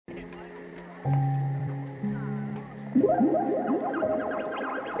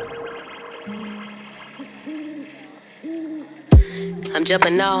I'm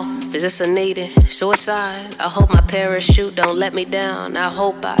jumping off, is this a needed suicide? I hope my parachute don't let me down. I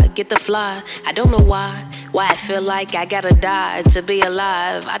hope I get to fly. I don't know why I feel like I gotta die to be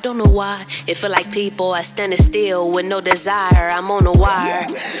alive. I don't know why it feel like people are standing still with no desire. I'm on a wire,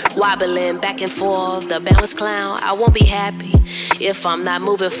 wobbling back and forth, the balance clown. I won't be happy if I'm not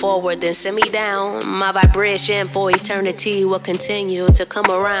moving forward, then send me down. My vibration for eternity will continue to come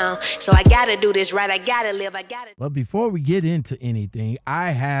around. So I gotta do this right, I gotta live, I gotta. But before we get into anything,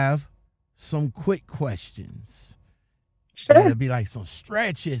 I have some quick questions. Sure. It'll be like some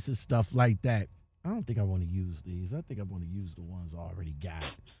stretches and stuff like that. I don't think I want to use these. I think I want to use the ones I already got.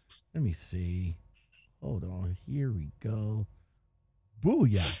 Let me see. Hold on. Here we go.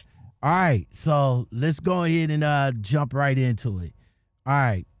 Booyah. All right. So let's go ahead and jump right into it. All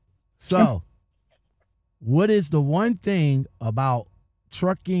right. So what is the one thing about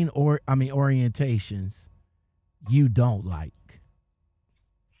trucking orientations you don't like?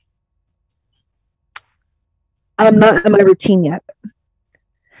 I'm not in my routine yet.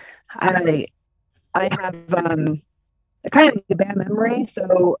 I have a kind of a bad memory,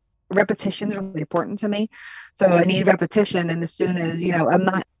 so repetition is really important to me. So I need repetition, and as soon as I'm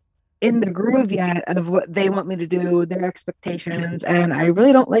not in the groove yet of what they want me to do, their expectations, and I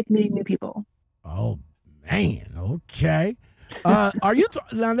really don't like meeting new people. Oh man, okay. Are you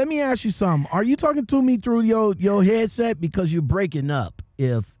now? Let me ask you something. Are you talking to me through your headset because you're breaking up?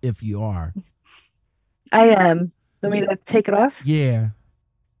 If you are, I am. Want me to take it off? Yeah.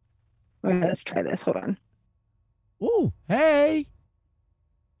 All right, let's try this. Hold on. Ooh, hey,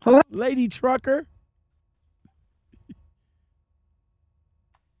 Hold on. lady trucker.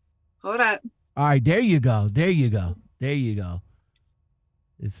 Hold up. All right, there you go. There you go. There you go.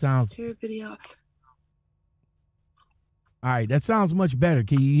 It sounds. Do video. All right, that sounds much better.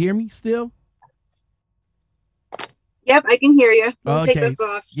 Can you hear me still? Yep, I can hear you. We'll Okay. take this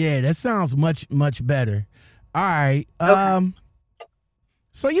off. Yeah, that sounds much better. All right. Okay.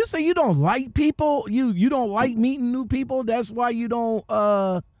 So you say you don't like people? You don't like meeting new people? That's why you don't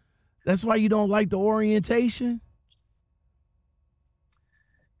like the orientation?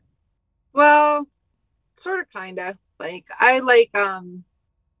 Well, sort of, kind of. Like, I like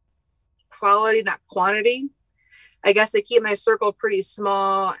quality, not quantity. I guess I keep my circle pretty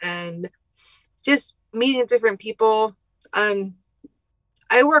small and just meeting different people. I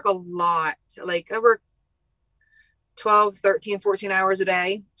work a lot. Like, I work 12, 13, 14 hours a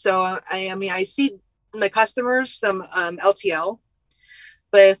day. So I see my customers, some LTL,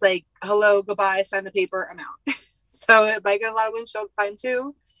 but it's like, hello, goodbye, sign the paper, I'm out. So I get a lot of windshield time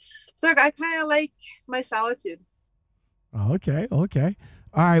too. So I kind of like my solitude. Okay. All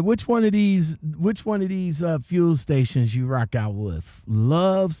right. Which one of these fuel stations you rock out with?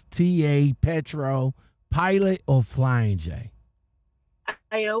 Love's, TA, Petro, Pilot, or Flying J?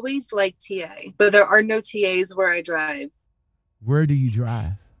 I always like TA, but there are no TAs where I drive. Where do you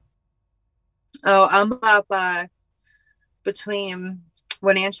drive? Oh, I'm up between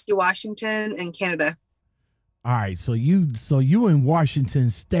Wenatchee, Washington, and Canada. All right, so you in Washington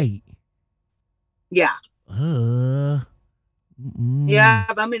State? Yeah. Yeah,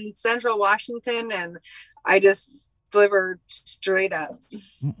 I'm in Central Washington, and I just deliver straight up.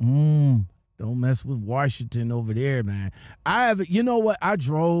 Don't mess with Washington over there, man. You know what? I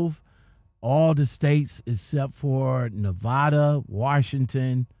drove all the states except for Nevada,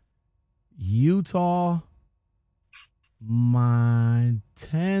 Washington, Utah, Montana,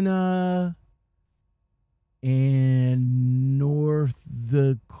 and North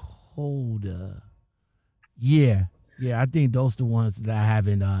Dakota. Yeah. I think those are the ones that I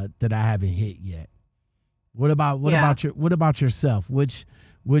haven't hit yet. What about yourself? Which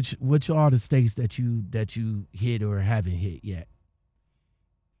are the states that you hit or haven't hit yet?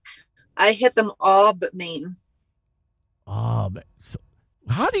 I hit them all but Maine. Oh, so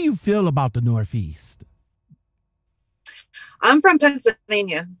how do you feel about the Northeast? I'm from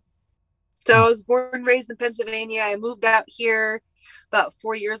Pennsylvania. So I was born and raised in Pennsylvania. I moved out here about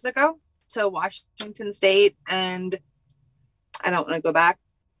 4 years ago to Washington State, and I don't want to go back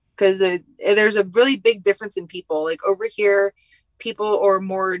because there's a really big difference in people. Like, over here, people are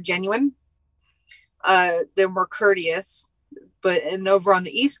more genuine. They're more courteous. But over on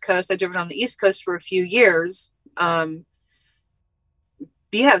the East Coast, I've driven on the East Coast for a few years. You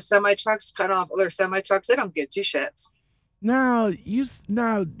have semi trucks cut off other semi trucks. They don't give two shits.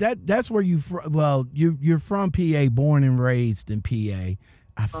 That's where you're from PA, born and raised in PA.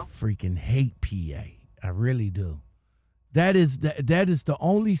 I freaking hate PA. I really do. That is the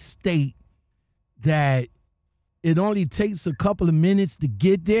only state that it only takes a couple of minutes to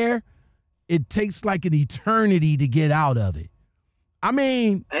get there, it takes like an eternity to get out of it. I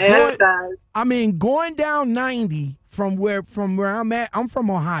mean, It does. Going down 90 from where I'm at, I'm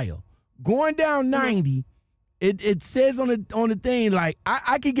from Ohio. Going down 90, it says on the thing, like,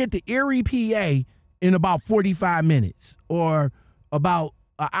 I could get to Erie, PA in about 45 minutes or about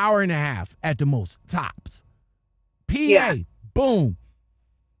an hour and a half at the most, tops. PA, boom.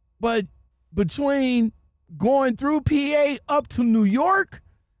 But between going through PA up to New York,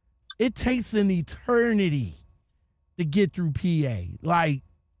 it takes an eternity to get through PA. Like,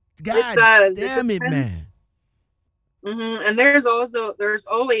 God damn it, man. And there's always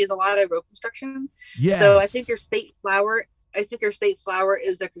a lot of road construction. Yes. So I think your state flower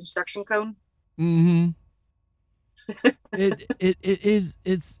is the construction cone.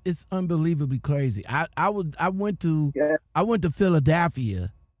 It's unbelievably crazy. I went to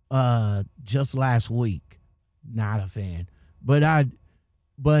Philadelphia just last week. Not a fan, but I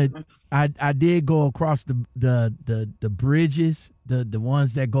did go across the bridges, the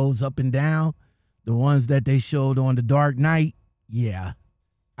ones that goes up and down, the ones that they showed on The Dark Knight. Yeah,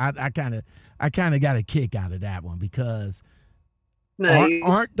 I kind of got a kick out of that one because nice.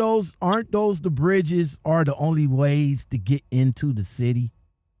 aren't those the bridges are the only ways to get into the city?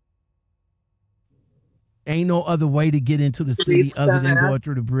 Ain't no other way to get into the city other than going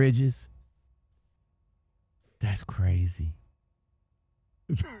through the bridges. That's crazy.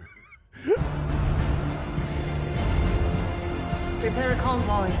 Prepare a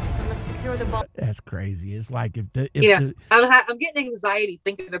convoy. We must secure the bomb. That's crazy. It's like I'm getting anxiety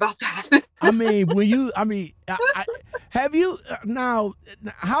thinking about that. Have you now?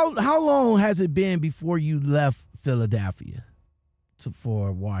 How long has it been before you left Philadelphia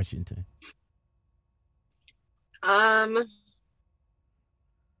for Washington?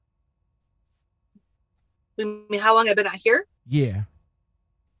 You mean how long I've been out here? Yeah.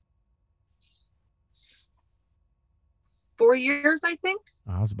 4 years, I think.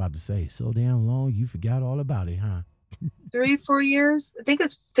 I was about to say, so damn long, you forgot all about it, huh? 3-4 years. I think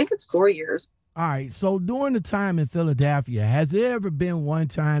it's 4 years. All right. So during the time in Philadelphia, has there ever been one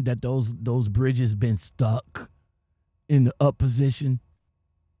time that those bridges been stuck in the up position?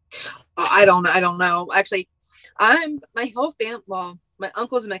 I don't know. Actually, my whole family. Well, my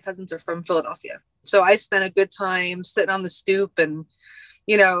uncles and my cousins are from Philadelphia, so I spent a good time sitting on the stoop and,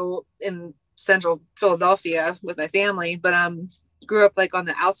 in central Philadelphia with my family. But grew up like on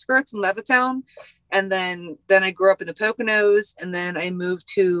the outskirts in Levittown, and then I grew up in the Poconos, and then I moved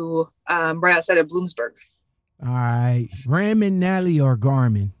to right outside of Bloomsburg. All right, Ramin Nally or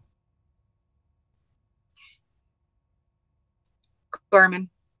Garmin? Garmin.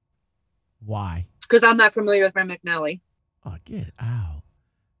 Why? Because I'm not familiar with Rand McNally. Oh, get out!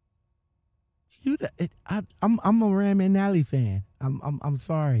 I'm a Rand McNally fan. I'm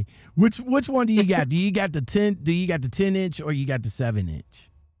sorry. Which one do you got? Do you got the 10-inch or you got the 7-inch?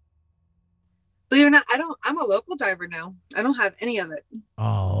 Believe it or not, I'm a local driver now. I don't have any of it.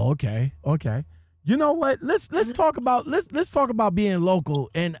 Oh, okay. You know what? Let's talk about being local.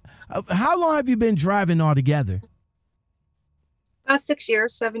 And how long have you been driving altogether? About 6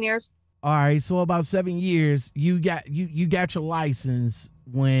 years, 7 years. All right, so about 7 years. You got your license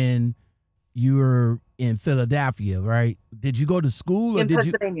when you were in Philadelphia, right? Did you go to school or in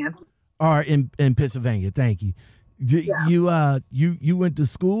Pennsylvania? Or in Pennsylvania? Thank you. You went to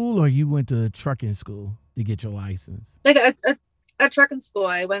school or you went to trucking school to get your license? Like a trucking school.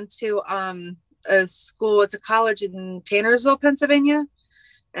 I went to a school. It's a college in Tannersville, Pennsylvania,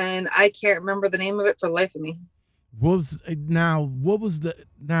 and I can't remember the name of it for the life of me. What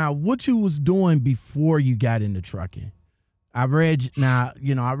you was doing before you got into trucking? I read a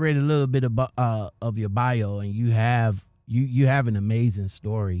little bit about of your bio, and you have an amazing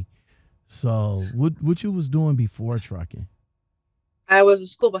story. So what you was doing before trucking? I was a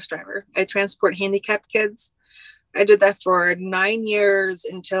school bus driver. I transport handicapped kids. I did that for 9 years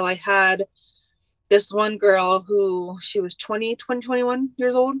until I had this one girl who she was 21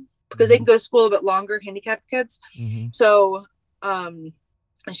 years old, because they can go to school a bit longer, handicapped kids. Mm-hmm. So, and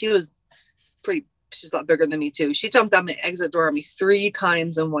she's a lot bigger than me too. She jumped out my exit door on me 3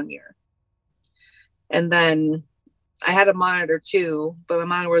 times in 1 year. And then I had a monitor too, but my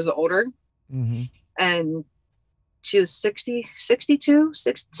monitor was older. Mm-hmm. And she was 62,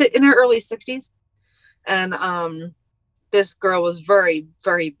 in her early 60s. And this girl was very,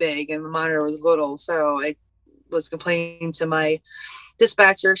 very big and the monitor was little. So I was complaining to my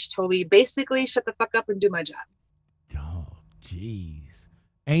dispatcher. She told me basically shut the fuck up and do my job. Oh, jeez.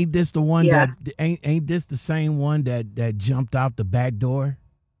 Ain't this the one that ain't this the same one that jumped out the back door?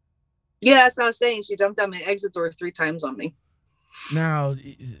 Yeah, that's what I was saying. She jumped out my exit door 3 times on me. Now,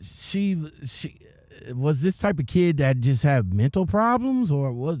 she was this type of kid that just had mental problems,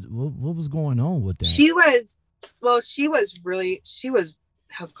 or what was going on with that? She was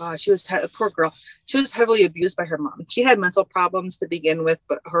oh gosh, she was a poor girl. She was heavily abused by her mom. She had mental problems to begin with,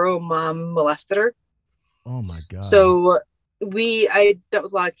 but her own mom molested her. Oh my God. So I dealt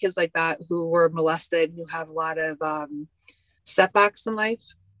with a lot of kids like that who were molested, who have a lot of setbacks in life.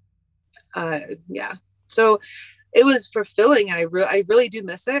 Yeah. So it was fulfilling, and I really do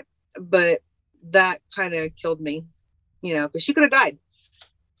miss it, but that kind of killed me, because she could have died.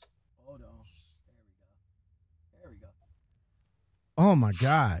 Hold on. There we go. Oh my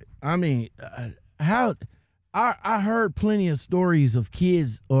God. I mean, how I heard plenty of stories of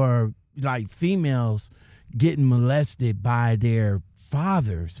kids or like females getting molested by their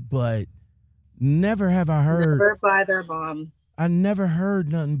fathers, but never have I heard. Never by their mom. I never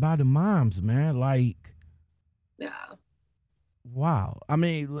heard nothing by the moms, man. Like, yeah. Wow. I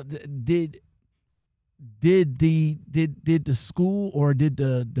mean, did the school or did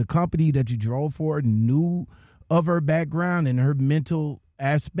the company that you drove for knew of her background and her mental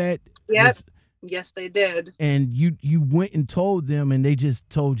aspect? Yep. Yes, they did. And you went and told them, and they just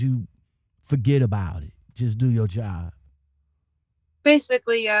told you, forget about it. Just do your job.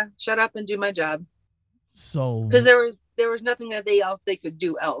 Basically, yeah. Shut up and do my job. So because there was nothing that they could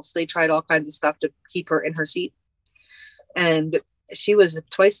do else. They tried all kinds of stuff to keep her in her seat, and she was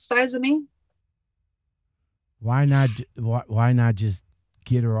twice the size of me. Why not just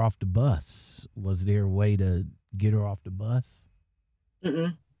get her off the bus? Was there a way to get her off the bus?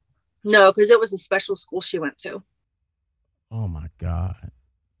 Mm-mm. No, because it was a special school she went to. Oh my God.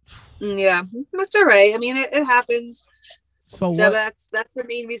 Yeah, that's all right. I mean, it happens. So that's the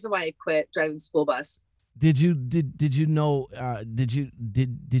main reason why I quit driving the school bus. Did you know did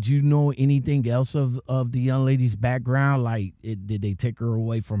you know anything else of the young lady's background? Like, did they take her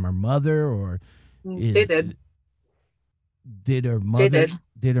away from her mother, or they did? Did her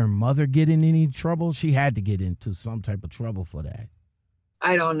mother get in any trouble? She had to get into some type of trouble for that.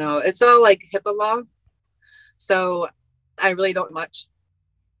 I don't know. It's all like HIPAA law, so I really don't much.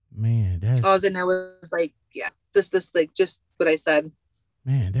 Man, that's all I was in there was like, yeah, this like just what I said.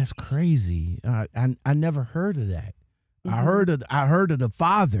 Man, that's crazy. I never heard of that. Mm-hmm. I heard of the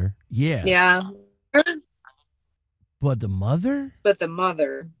father. Yeah. Yeah. But the mother?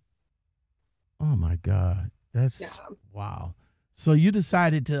 Oh my God. That's wow. So you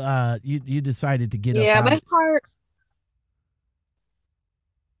decided to you decided to get up. Yeah, my heart.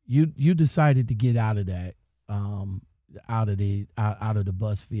 You decided to get out of that out of the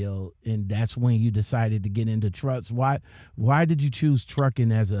bus field, and that's when you decided to get into trucks. Why did you choose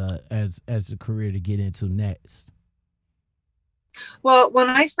trucking as a career to get into next? Well, when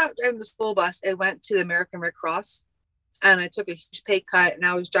I stopped driving the school bus, I went to the American Red Cross, and I took a huge pay cut, and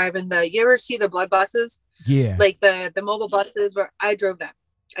I was driving you ever see the blood buses? Yeah. Like the mobile buses where I drove them.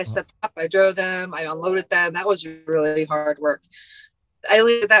 I stepped up, I drove them, I unloaded them. That was really hard work. I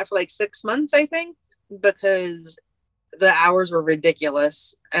only did that for like 6 months, I think, because the hours were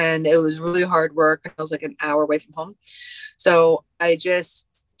ridiculous and it was really hard work. I was like an hour away from home. So I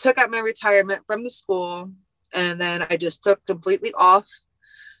just took out my retirement from the school, and then I just took completely off.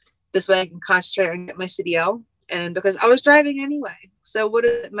 This way I can concentrate and get my CDL. And because I was driving anyway, so what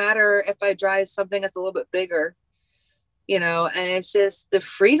does it matter if I drive something that's a little bit bigger, and it's just the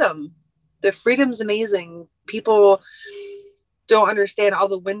freedom. The freedom's amazing. People don't understand all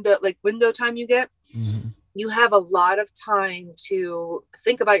the window time you get. Mm-hmm. You have a lot of time to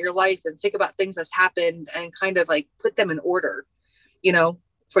think about your life and think about things that's happened and kind of like put them in order,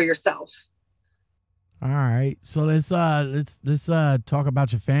 for yourself. All right. So let's talk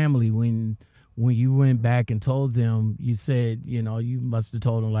about your family. When you went back and told them, you said, you must have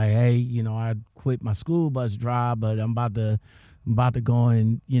told them like, hey, I quit my school bus drive, but I'm about to go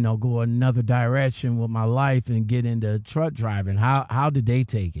and, go another direction with my life and get into truck driving. How did they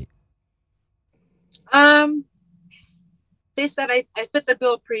take it? They said I fit the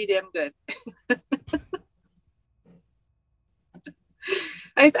bill pretty damn good.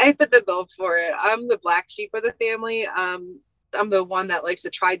 I fit the bill for it. I'm the black sheep of the family. I'm the one that likes to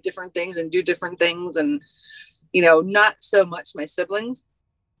try different things and do different things, and not so much my siblings.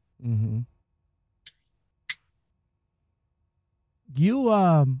 Mm-hmm.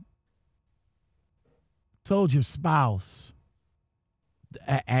 You told your spouse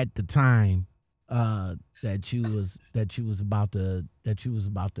at the time that you was about to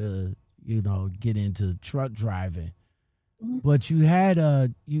get into truck driving, but you had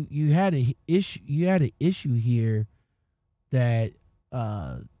an issue here that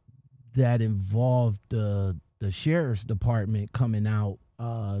that involved the sheriff's department coming out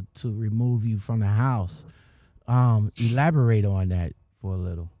to remove you from the house. Elaborate on that for a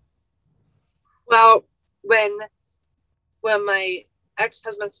little. Well, when my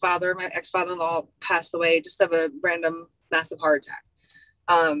ex-husband's father, my ex-father-in-law, passed away just of a random massive heart attack.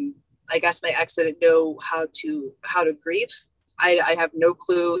 I guess my ex didn't know how to grieve. I have no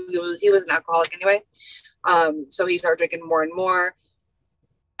clue. He was an alcoholic anyway. So he started drinking more and more,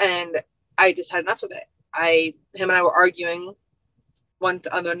 and I just had enough of it. Him and I were arguing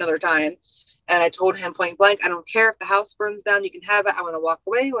another time, and I told him point blank, I don't care if the house burns down, you can have it. I want to walk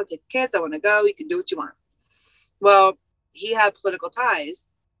away. I want to take the kids. I want to go. You can do what you want. Well, he had political ties,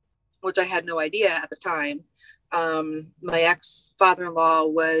 which I had no idea at the time. My ex-father-in-law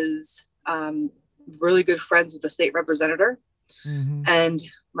was really good friends with the state representative, and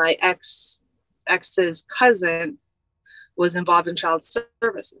my ex's cousin was involved in child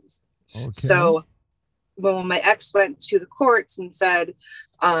services. Okay. So when my ex went to the courts and said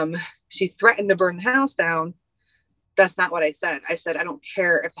she threatened to burn the house down, that's not what I said. I said, I don't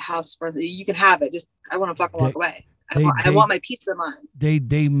care if the house burns. You can have it. Just I want to fucking walk away. I want my peace of mind.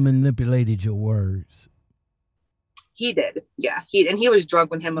 They manipulated your words. He did. Yeah. He was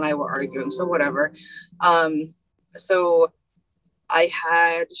drunk when him and I were arguing. So whatever. So I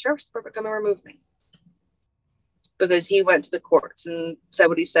had the sheriff's department come and remove me because he went to the courts and said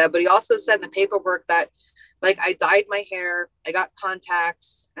what he said. But he also said in the paperwork that, like, I dyed my hair, I got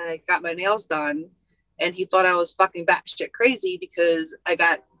contacts, and I got my nails done. And he thought I was fucking batshit crazy because I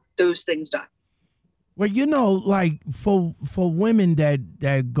got those things done. Well, you know, like for women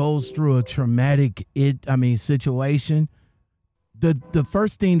that goes through a traumatic situation, the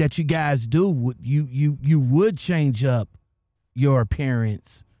first thing that you guys do, you would change up your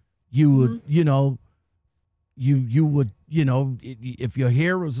appearance. You would, you know, you would, you know, if your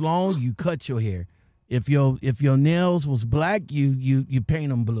hair was long, you cut your hair. If your nails was black, you paint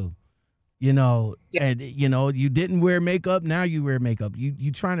them blue. You know, yeah. And you know, you didn't wear makeup. Now you wear makeup.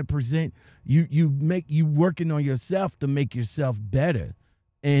 You trying to present. You working on yourself to make yourself better.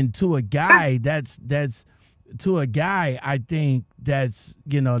 And to a guy, that's to a guy, I think that's,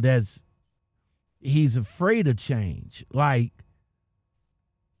 you know, he's afraid of change. Like,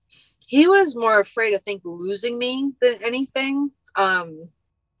 he was more afraid of losing me than anything.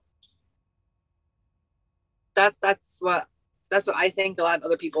 That's what I think. A lot of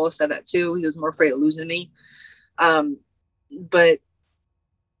other people have said that too. He was more afraid of losing me. But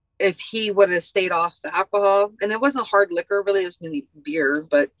if he would have stayed off the alcohol, and it wasn't hard liquor, really, it was mainly beer,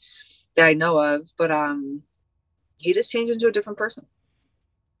 but that I know of. But he just changed into a different person.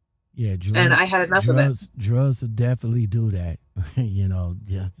 Yeah, drugs, and I had enough of it. Drugs would definitely do that. You know,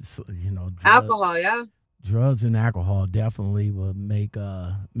 yeah, you know, drugs, alcohol, yeah. Drugs and alcohol definitely will make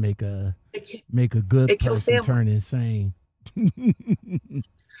a good person turn insane.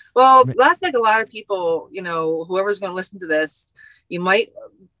 Well, that's like a lot of people, you know, whoever's going to listen to this, you might,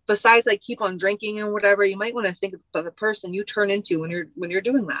 besides like keep on drinking and whatever, you might want to think about the person you turn into when you're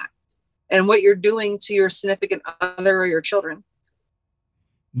doing that, and what you're doing to your significant other or your children.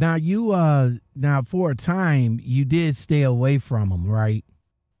 Now now for a time you did stay away from them, right?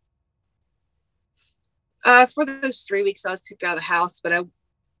 For those 3 weeks I was kicked out of the house, but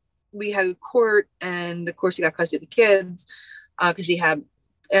we had court, and of course he got custody of the kids because he had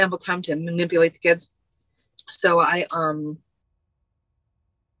ample time to manipulate the kids. So it's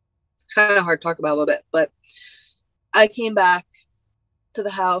kind of hard to talk about a little bit, but I came back to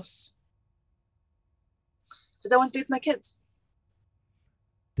the house because I wanted to be with my kids.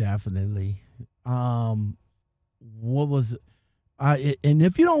 Definitely. What was and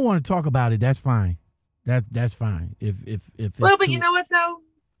if you don't want to talk about it, that's fine. That's fine. If well, but you know what though,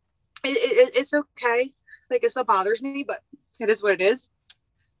 it's okay. Like, it still bothers me, but it is what it is.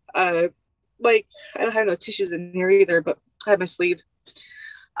 Like, I don't have no tissues in here either, but I have my sleeve.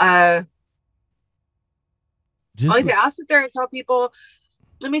 I'll sit there and tell people,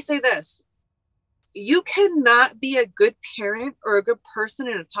 let me say this. You cannot be a good parent or a good person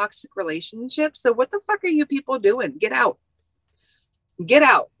in a toxic relationship. So what the fuck are you people doing? Get out. Get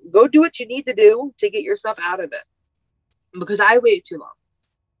out. Go do what you need to do to get yourself out of it. Because I waited too long.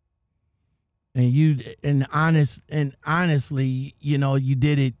 And honestly, you know, you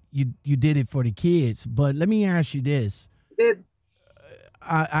did it. You did it for the kids. But let me ask you this.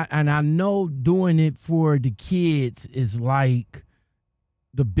 I know doing it for the kids is like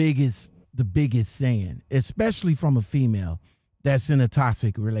the biggest sin, especially from a female that's in a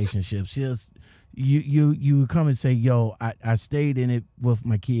toxic relationship. You come and say, yo, I stayed in it with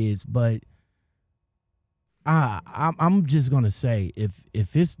my kids, but I'm just gonna say, if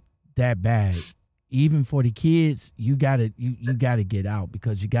it's that bad, even for the kids, you gotta get out,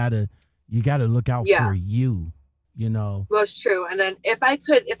 because you gotta look out Yeah. for you. You know. Well, it's true. And then if I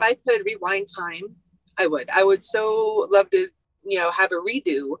could rewind time, I would so love to, have a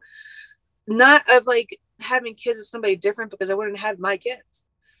redo, not of like having kids with somebody different, because I wouldn't have my kids.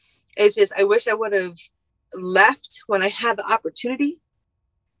 It's just, I wish I would have left when I had the opportunity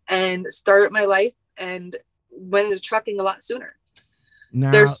and started my life and went into trucking a lot sooner.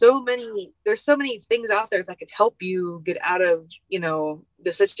 Now, there's so many things out there that could help you get out of,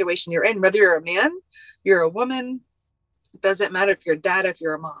 the situation you're in, whether you're a man, you're a woman, it doesn't matter if you're a dad, if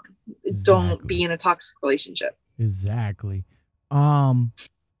you're a mom. Exactly. Don't be in a toxic relationship. Exactly. Now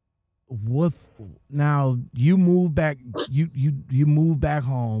you move back, you move back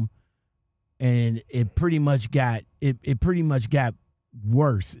home, and it pretty much got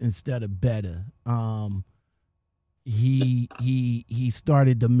worse instead of better. He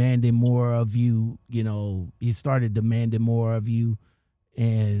started demanding more of you. He started demanding more of you,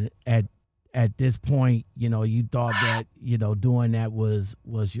 and at this point, you thought that doing that was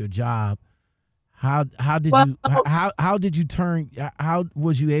your job. How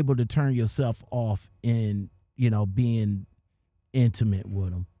was you able to turn yourself off in being intimate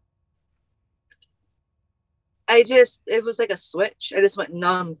with him? It was like a switch. I just went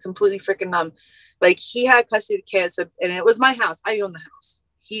numb, completely freaking numb. Like, he had custody of the kids, and it was my house. I owned the house.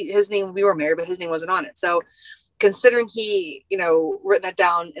 His name, we were married, but his name wasn't on it. So considering he, written that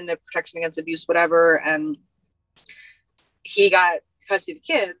down in the protection against abuse, whatever, and he got custody of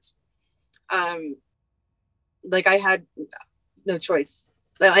the kids, like, I had no choice.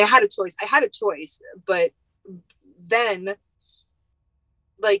 Like, I had a choice, but then,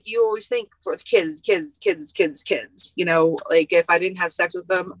 like, you always think for the kids, like, if I didn't have sex with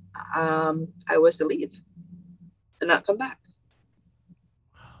them, I was to leave and not come back.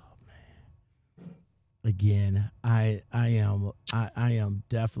 Oh, man. Again, I am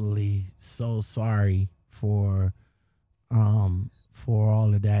definitely so sorry for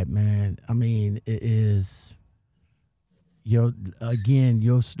all of that, man. I mean, it is your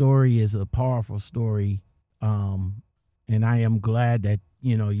story is a powerful story. And I am glad that,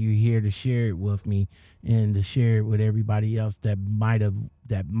 you're here to share it with me and to share it with everybody else that might have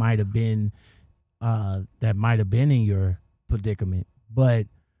been in your predicament. But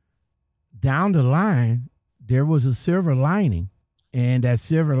down the line, there was a silver lining, and that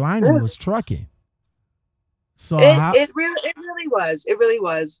silver lining was trucking. So it really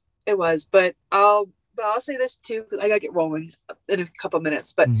was. But I'll say this too, because I gotta get rolling in a couple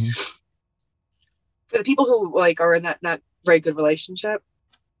minutes. But for the people who are in that not very good relationship,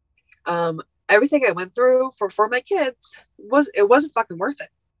 everything I went through for my kids wasn't fucking worth it.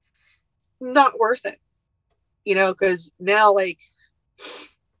 Not worth it. Because now, like,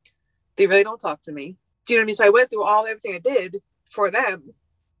 they really don't talk to me. Do you know what I mean? So I went through everything I did for them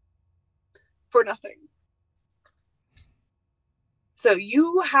for nothing. So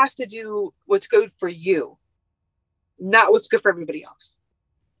you have to do what's good for you, not what's good for everybody else.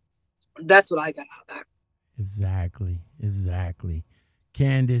 That's what I got out of that. Exactly.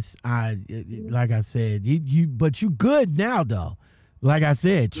 Candace, like I said, but you good now though. Like I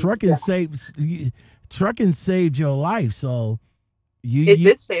said, trucking saved your life. So it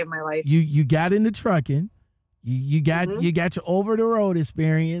did save my life. You got into trucking. You got your over the road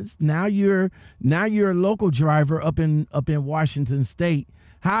experience. Now you're a local driver up in Washington State.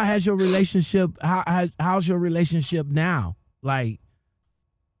 How has your relationship? How's your relationship now? Like,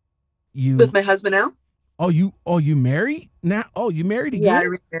 you with my husband now? Oh, you married now? Oh, you married again? Yeah, I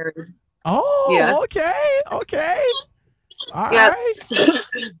remarried. Oh, yeah. Okay. All right.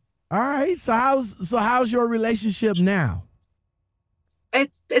 All right. So how's your relationship now?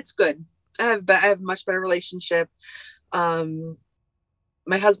 It's good. I have a much better relationship. My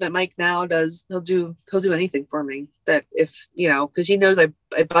husband Mike now he'll do anything for me, that if because he knows I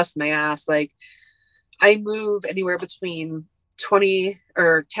bust my ass. Like, I move anywhere between 10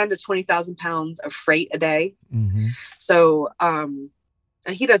 to 20,000 pounds of freight a day. Mm-hmm. So and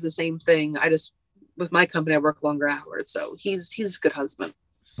he does the same thing. With my company I work longer hours, so he's a good husband.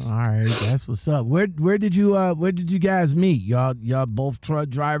 All right, that's what's up. Where did you guys meet? Y'all both truck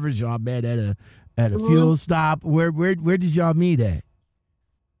drivers. Y'all met at a fuel stop. Where did y'all meet at?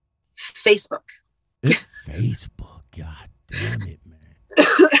 Facebook. Facebook. God damn it, man.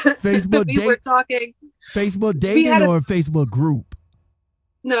 Facebook. We were talking. Facebook dating or a Facebook group?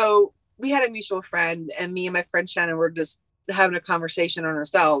 No, we had a mutual friend, and me and my friend Shannon were just having a conversation on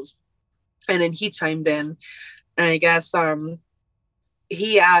ourselves, and then he chimed in, and I guess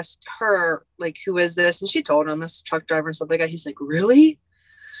he asked her, like, who is this? And she told him, this truck driver and stuff like that. He's like, really?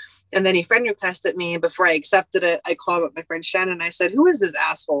 And then he friend requested me. And before I accepted it, I called up my friend Shannon and I said, who is this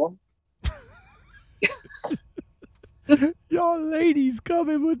asshole? Y'all ladies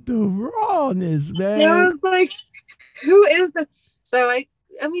coming with the rawness, man. I was like, who is this? So I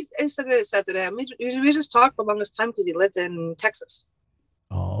said I accepted it. We just talked for the longest time because he lived in Texas.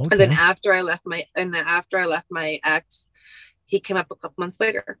 Oh, okay. And then after I left my ex, he came up a couple months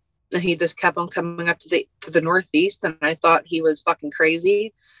later, and he just kept on coming up to the Northeast. And I thought he was fucking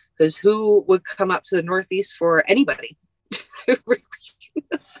crazy, because who would come up to the Northeast for anybody?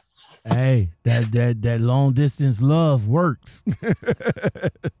 Hey, that long distance love works.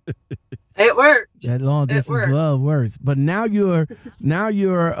 It worked. That long distance love works. But now you're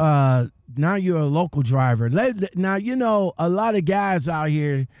a local driver. Now, you know, a lot of guys out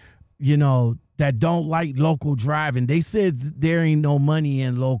here, you know, that don't like local driving. They said there ain't no money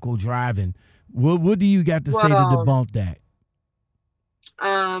in local driving. What do you got to say to debunk that?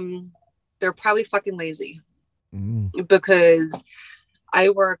 They're probably fucking lazy. Because I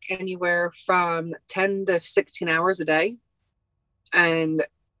work anywhere from 10 to 16 hours a day, and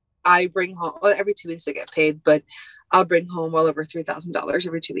I bring home, well, every 2 weeks I get paid, but I'll bring home well over $3,000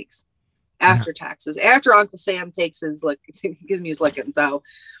 every 2 weeks after taxes, after Uncle Sam takes his gives me his licking. So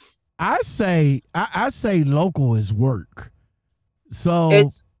I say local is work. So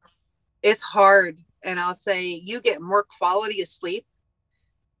it's hard. And I'll say you get more quality of sleep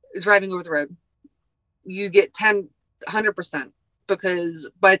driving over the road. You get 100%, because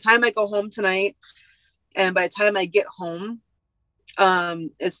by the time I go home tonight and by the time I get home,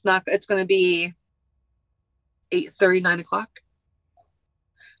 it's going to be 8:30, 9 o'clock.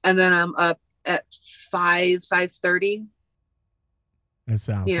 And then I'm up at 5:30. That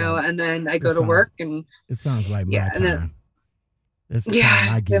sounds, and then I go to work, and it sounds like my time. It's the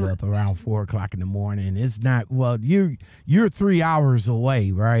time I get up around 4 o'clock in the morning. It's not, well, you're 3 hours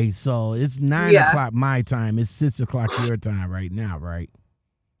away, right? So it's 9 o'clock my time. It's 6 o'clock your time right now, right?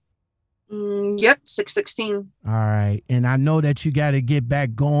 Yep, 6:16. All right. And I know that you got to get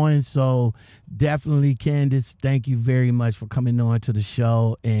back going. So definitely, Candace, thank you very much for coming on to the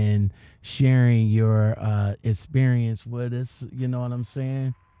show and sharing your experience with us. You know what I'm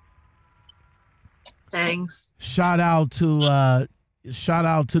saying? Thanks. Shout out to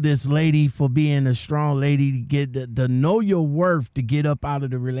this lady for being a strong lady to get to know your worth, to get up out of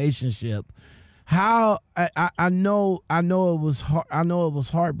the relationship. How I know it was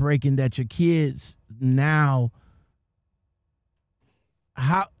heartbreaking that your kids now.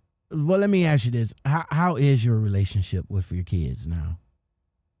 Let me ask you this: how is your relationship with your kids now?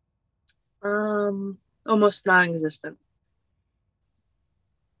 Almost non-existent.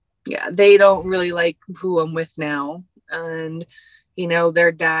 Yeah, they don't really like who I'm with now. And, you know,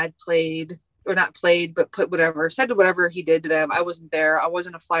 their dad said whatever he did to them. I wasn't there. I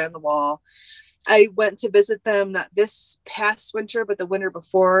wasn't a fly on the wall. I went to visit them, not this past winter, but the winter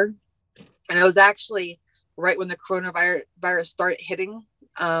before. And it was actually right when the coronavirus started hitting.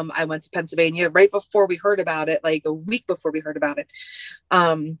 I went to Pennsylvania right before we heard about it, like a week before we heard about it.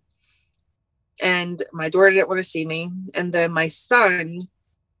 And my daughter didn't want to see me. And then my son,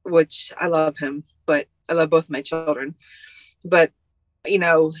 which I love him, but I love both my children. But, you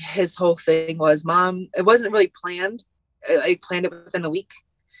know, his whole thing was, Mom, it wasn't really planned. I planned it within a week.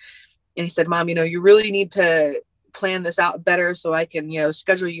 And he said, Mom, you know, you really need to plan this out better so I can, you know,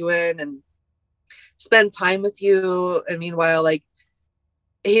 schedule you in and spend time with you. And meanwhile, like,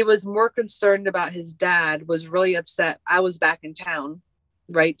 he was more concerned about his dad, was really upset I was back in town,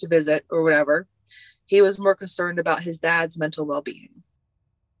 right, to visit or whatever. He was more concerned about his dad's mental well-being.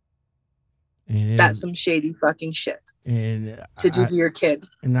 And that's some shady fucking shit to do to your kid.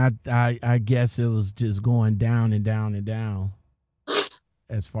 And I guess it was just going down and down and down.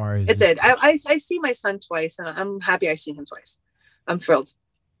 As far as it did. I see my son twice, and I'm happy I see him twice. I'm thrilled,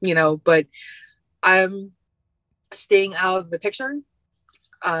 you know, but I'm staying out of the picture.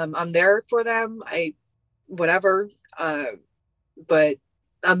 I'm there for them. But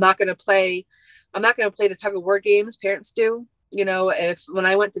I'm not going to play the tug of war games parents do. You know, when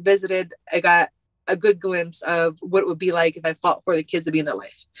I went to visit, I got a good glimpse of what it would be like if I fought for the kids to be in their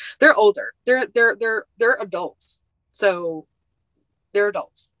life. They're older. They're adults. So they're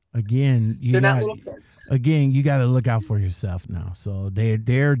adults. Again, they're not little kids. Again, you got to look out for yourself now. So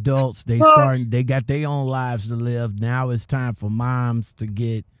they're adults. They got their own lives to live. Now it's time for moms to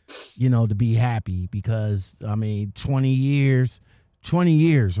get, you know, to be happy, because I mean, 20 years,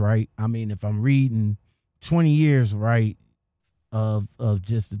 right? I mean, if I'm reading 20 years, right, of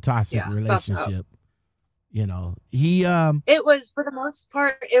just a toxic relationship, You know, he it was for the most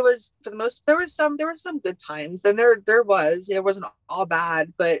part, there was some good times. Then it wasn't all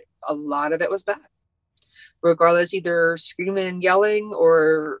bad, but a lot of it was bad. Regardless, either screaming and yelling,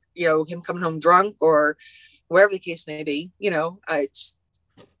 or him coming home drunk, or wherever the case may be. That's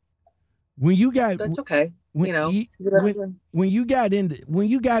okay. When you got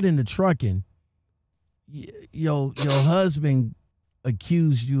into trucking, your husband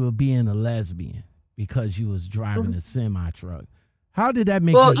accused you of being a lesbian because you was driving a semi truck. How did that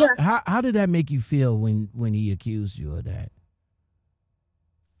make you? Yeah. How did that make you feel when he accused you of that?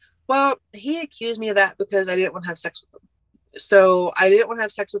 Well, he accused me of that because I didn't want to have sex with him. So I didn't want to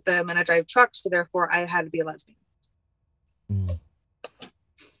have sex with them, and I drive trucks, so therefore I had to be a lesbian. Mm.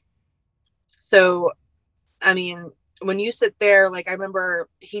 So, I mean, when you sit there, like, I remember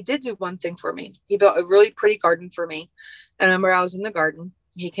he did do one thing for me. He built a really pretty garden for me. And I remember I was in the garden.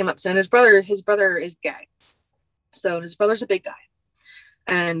 He came up to, and his brother is gay. So his brother's a big guy.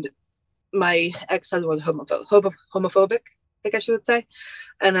 And my ex-husband was homophobic, I guess you would say.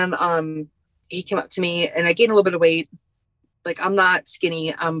 And then he came up to me, and I gained a little bit of weight. Like, I'm not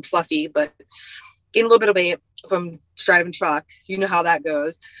skinny, I'm fluffy, but gained a little bit of weight from driving truck. You know how that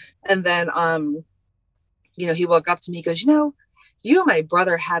goes. And then he walked up to me, he goes, you and my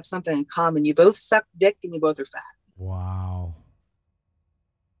brother have something in common. You both suck dick and you both are fat. Wow.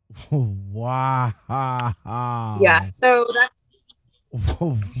 Wow. Yeah. So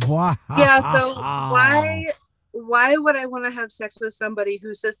wow. Yeah. So why would I want to have sex with somebody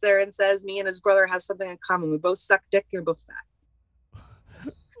who sits there and says me and his brother have something in common? We both suck dick and you're both fat.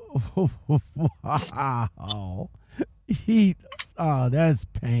 Wow. That's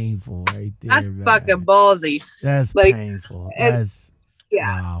painful right there. That's man. Fucking ballsy. That's painful. That's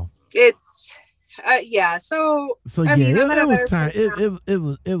wow. It's yeah. So I mean, it was time.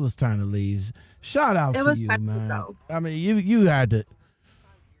 It was time to leave. Shout out to you, man. I mean, you had to.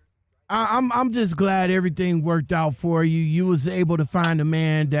 I'm just glad everything worked out for you. You was able to find a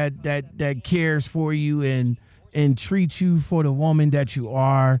man that cares for you and treat you for the woman that you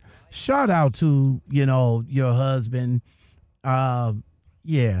are. Shout out to your husband. Yeah.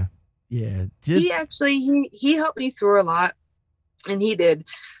 Just he helped me through a lot, and he did.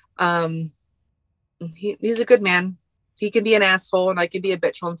 He's a good man. He can be an asshole, and I can be a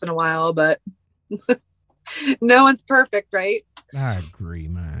bitch once in a while, but no one's perfect, right? I agree,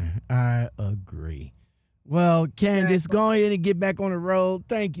 man. I agree. Well, Candice, go ahead and get back on the road.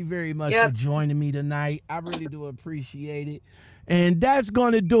 Thank you very much for joining me tonight. I really do appreciate it. And that's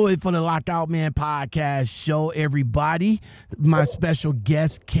going to do it for the Lockoutmen podcast show, everybody. My special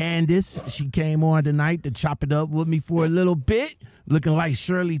guest, Candice, she came on tonight to chop it up with me for a little bit, looking like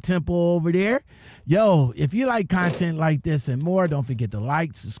Shirley Temple over there. Yo, if you like content like this and more, don't forget to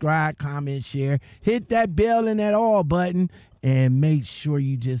like, subscribe, comment, share, hit that bell and that all button, and make sure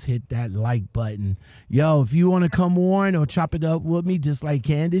you just hit that like button. Yo, if you want to come on or chop it up with me, just like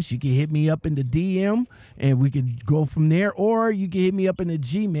Candice, you can hit me up in the DM and we can go from there. Or you can hit me up in the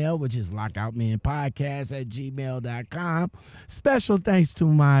Gmail, which is lockoutmenpodcast@gmail.com. Special thanks to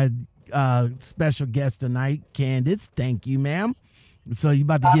my special guest tonight, Candice. Thank you, ma'am. So you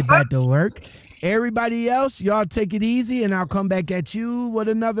about to get back to work. Everybody else, y'all take it easy, and I'll come back at you with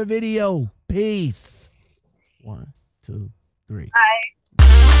another video. Peace. 1, 2, 3. Bye.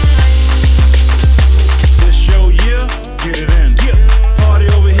 This your year, get it in. Party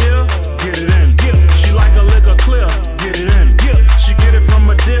over here, get it in. She like a liquor clear, get it in. She get it from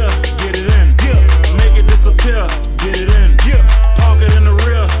a deal, get it in. Make it disappear, get it in. Park it in the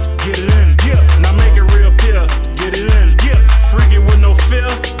rear, get it in. Now make it reappear, get it in. Freaky with no fear,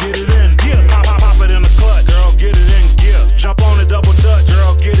 get it in. Pop it in the clutch, girl, get it in gear. Jump on it, double dutch,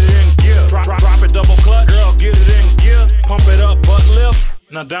 girl, get it in gear. Drop it, double clutch, girl, get it in gear. Pump it up, butt lift,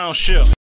 now downshift.